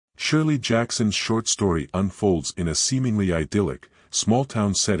Shirley Jackson's short story unfolds in a seemingly idyllic,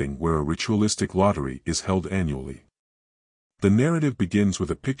 small-town setting where a ritualistic lottery is held annually. The narrative begins with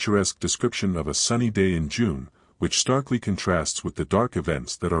a picturesque description of a sunny day in June, which starkly contrasts with the dark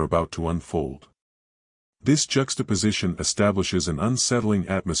events that are about to unfold. This juxtaposition establishes an unsettling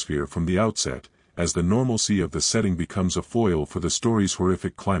atmosphere from the outset, as the normalcy of the setting becomes a foil for the story's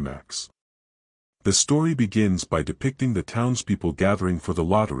horrific climax. The story begins by depicting the townspeople gathering for the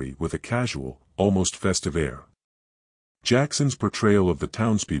lottery with a casual, almost festive air. Jackson's portrayal of the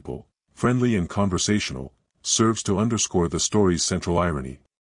townspeople, friendly and conversational, serves to underscore the story's central irony.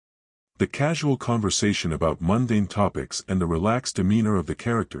 The casual conversation about mundane topics and the relaxed demeanor of the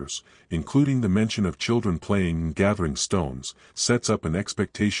characters, including the mention of children playing and gathering stones, sets up an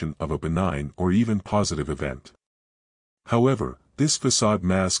expectation of a benign or even positive event. However, this facade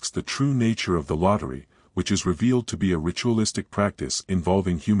masks the true nature of the lottery, which is revealed to be a ritualistic practice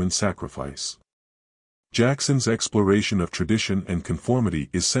involving human sacrifice. Jackson's exploration of tradition and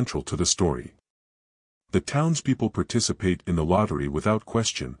conformity is central to the story. The townspeople participate in the lottery without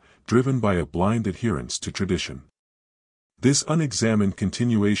question, driven by a blind adherence to tradition. This unexamined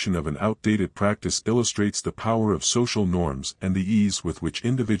continuation of an outdated practice illustrates the power of social norms and the ease with which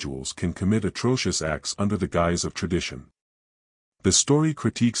individuals can commit atrocious acts under the guise of tradition. The story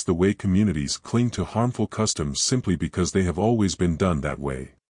critiques the way communities cling to harmful customs simply because they have always been done that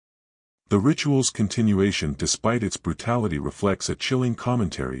way. The ritual's continuation despite its brutality reflects a chilling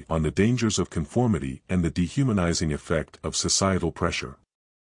commentary on the dangers of conformity and the dehumanizing effect of societal pressure.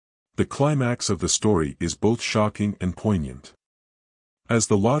 The climax of the story is both shocking and poignant. As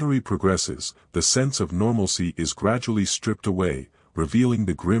the lottery progresses, the sense of normalcy is gradually stripped away, revealing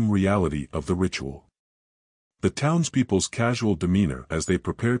the grim reality of the ritual. The townspeople's casual demeanor as they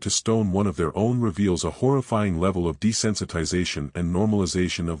prepare to stone one of their own reveals a horrifying level of desensitization and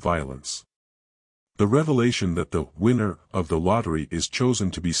normalization of violence. The revelation that the winner of the lottery is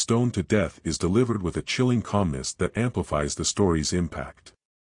chosen to be stoned to death is delivered with a chilling calmness that amplifies the story's impact.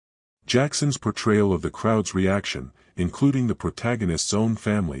 Jackson's portrayal of the crowd's reaction, including the protagonist's own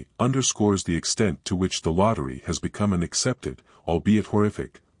family, underscores the extent to which the lottery has become an accepted, albeit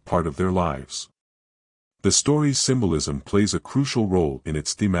horrific, part of their lives. The story's symbolism plays a crucial role in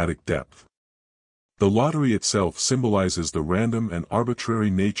its thematic depth. The lottery itself symbolizes the random and arbitrary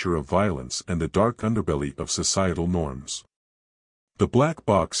nature of violence and the dark underbelly of societal norms. The black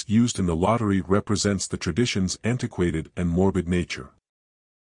box used in the lottery represents the tradition's antiquated and morbid nature.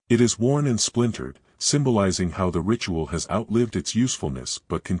 It is worn and splintered, symbolizing how the ritual has outlived its usefulness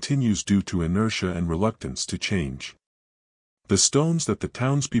but continues due to inertia and reluctance to change. The stones that the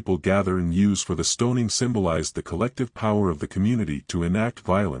townspeople gather and use for the stoning symbolize the collective power of the community to enact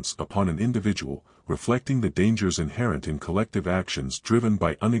violence upon an individual, reflecting the dangers inherent in collective actions driven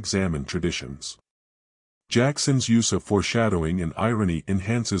by unexamined traditions. Jackson's use of foreshadowing and irony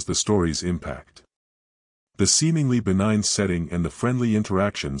enhances the story's impact. The seemingly benign setting and the friendly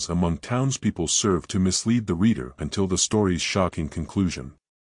interactions among townspeople serve to mislead the reader until the story's shocking conclusion.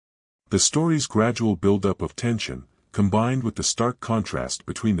 The story's gradual buildup of tension, combined with the stark contrast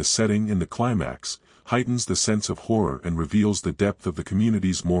between the setting and the climax, heightens the sense of horror and reveals the depth of the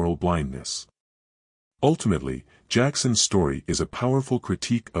community's moral blindness. Ultimately, Jackson's story is a powerful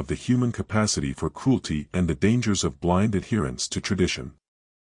critique of the human capacity for cruelty and the dangers of blind adherence to tradition.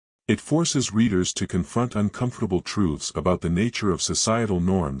 It forces readers to confront uncomfortable truths about the nature of societal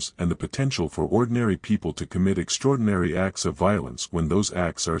norms and the potential for ordinary people to commit extraordinary acts of violence when those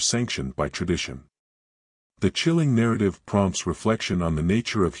acts are sanctioned by tradition. The chilling narrative prompts reflection on the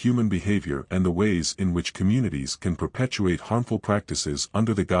nature of human behavior and the ways in which communities can perpetuate harmful practices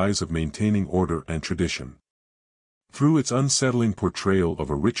under the guise of maintaining order and tradition. Through its unsettling portrayal of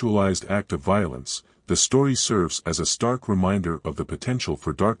a ritualized act of violence, the story serves as a stark reminder of the potential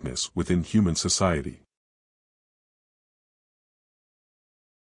for darkness within human society.